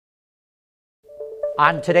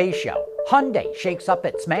On today's show, Hyundai shakes up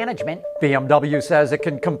its management, BMW says it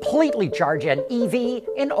can completely charge an EV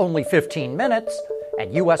in only 15 minutes,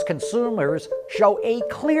 and U.S. consumers show a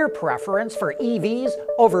clear preference for EVs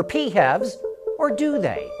over PHEVs, or do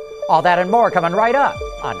they? All that and more coming right up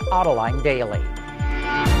on Autoline Daily.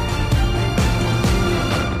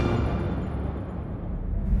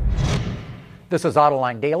 This is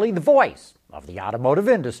Autoline Daily, the voice of the automotive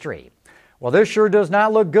industry. Well, this sure does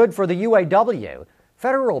not look good for the UAW.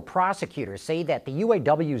 Federal prosecutors say that the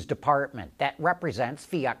UAW's department that represents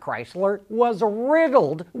Fiat Chrysler was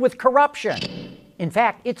riddled with corruption. In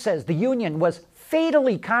fact, it says the union was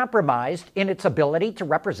fatally compromised in its ability to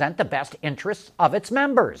represent the best interests of its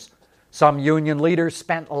members. Some union leaders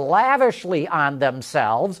spent lavishly on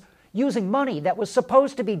themselves, using money that was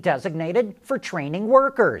supposed to be designated for training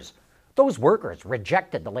workers. Those workers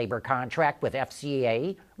rejected the labor contract with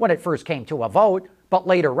FCA when it first came to a vote, but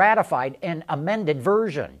later ratified an amended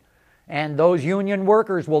version. And those union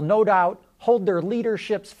workers will no doubt hold their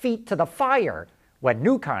leadership's feet to the fire when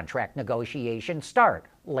new contract negotiations start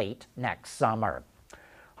late next summer.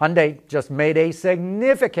 Hyundai just made a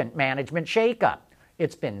significant management shakeup.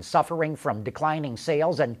 It's been suffering from declining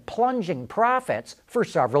sales and plunging profits for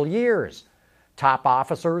several years. Top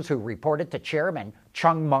officers who reported to Chairman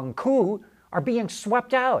Chung Mung-koo are being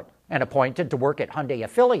swept out and appointed to work at Hyundai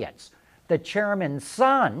affiliates. The chairman's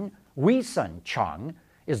son, Wee-sun Chung,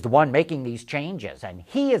 is the one making these changes, and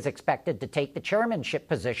he is expected to take the chairmanship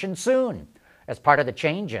position soon. As part of the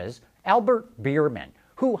changes, Albert Bierman,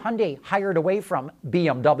 who Hyundai hired away from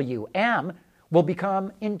BMW M, will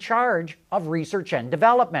become in charge of research and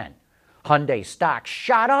development. Hyundai stock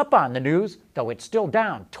shot up on the news, though it's still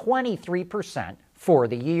down 23% for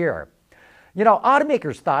the year. You know,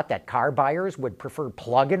 automakers thought that car buyers would prefer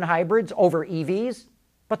plug-in hybrids over EVs,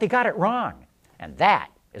 but they got it wrong. And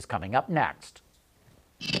that is coming up next.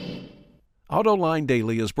 Autoline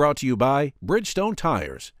Daily is brought to you by Bridgestone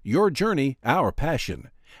Tires, your journey, our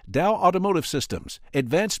passion. Dow Automotive Systems,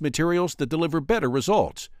 advanced materials that deliver better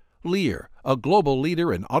results. Lear, a global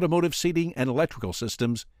leader in automotive seating and electrical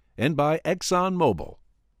systems. And by ExxonMobil.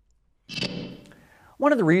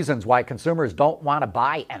 One of the reasons why consumers don't want to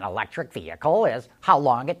buy an electric vehicle is how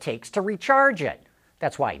long it takes to recharge it.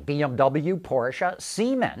 That's why BMW, Porsche,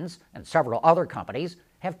 Siemens, and several other companies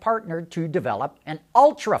have partnered to develop an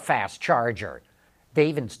ultra-fast charger.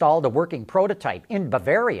 They've installed a working prototype in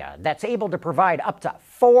Bavaria that's able to provide up to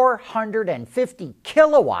 450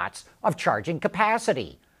 kilowatts of charging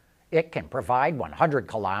capacity. It can provide 100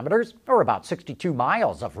 kilometers, or about 62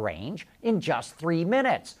 miles of range, in just 3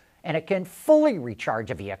 minutes, and it can fully recharge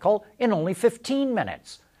a vehicle in only 15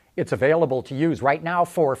 minutes. It's available to use right now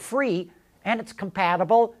for free, and it's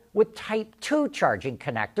compatible with Type 2 charging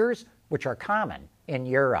connectors, which are common in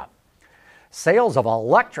Europe. Sales of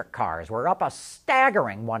electric cars were up a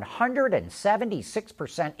staggering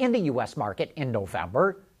 176% in the U.S. market in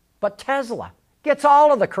November, but Tesla gets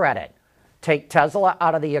all of the credit. Take Tesla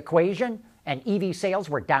out of the equation, and EV sales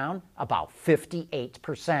were down about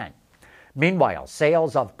 58%. Meanwhile,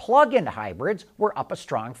 sales of plug-in hybrids were up a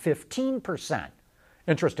strong 15%.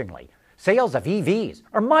 Interestingly, sales of EVs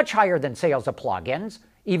are much higher than sales of plug-ins,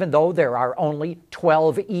 even though there are only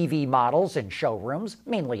 12 EV models in showrooms,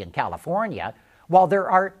 mainly in California, while there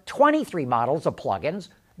are 23 models of plug-ins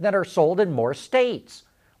that are sold in more states.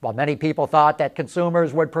 While many people thought that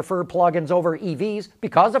consumers would prefer plug-ins over EVs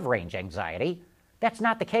because of range anxiety, that's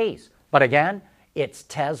not the case. But again, it's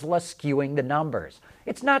Tesla skewing the numbers.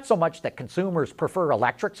 It's not so much that consumers prefer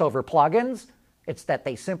electrics over plug-ins, it's that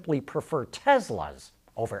they simply prefer Teslas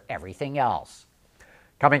over everything else.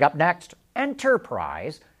 Coming up next,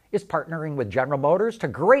 Enterprise is partnering with General Motors to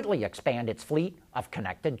greatly expand its fleet of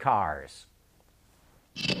connected cars.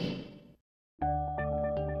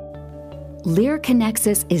 Lear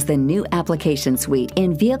Connexus is the new application suite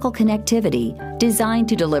in vehicle connectivity designed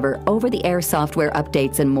to deliver over-the-air software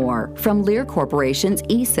updates and more from Lear Corporation's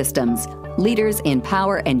E-Systems, leaders in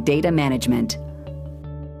power and data management.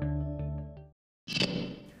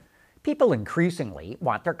 People increasingly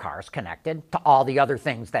want their cars connected to all the other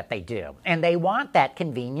things that they do, and they want that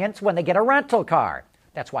convenience when they get a rental car.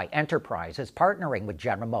 That's why Enterprise is partnering with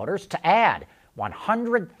General Motors to add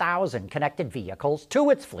 100,000 connected vehicles to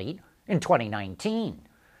its fleet in 2019.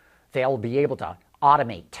 They'll be able to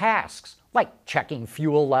automate tasks like checking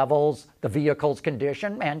fuel levels, the vehicle's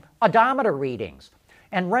condition, and odometer readings.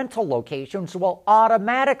 And rental locations will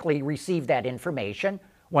automatically receive that information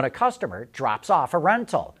when a customer drops off a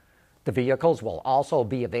rental. The vehicles will also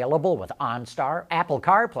be available with OnStar, Apple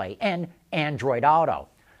CarPlay, and Android Auto.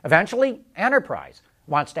 Eventually, Enterprise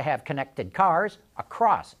wants to have connected cars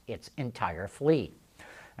across its entire fleet.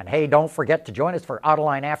 And hey, don't forget to join us for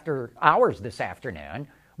Autoline After Hours this afternoon,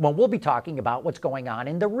 when we'll be talking about what's going on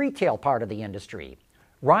in the retail part of the industry.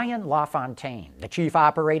 Ryan LaFontaine, the Chief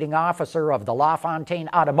Operating Officer of the LaFontaine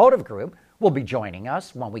Automotive Group, will be joining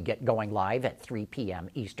us when we get going live at 3 p.m.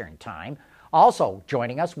 Eastern Time. Also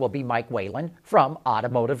joining us will be Mike Whalen from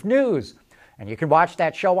Automotive News. And you can watch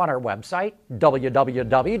that show on our website,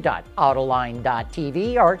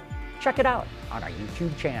 www.autoline.tv, or check it out on our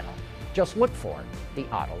YouTube channel. Just look for the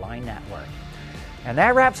Autoline Network. And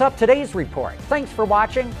that wraps up today's report. Thanks for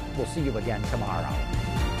watching. We'll see you again tomorrow.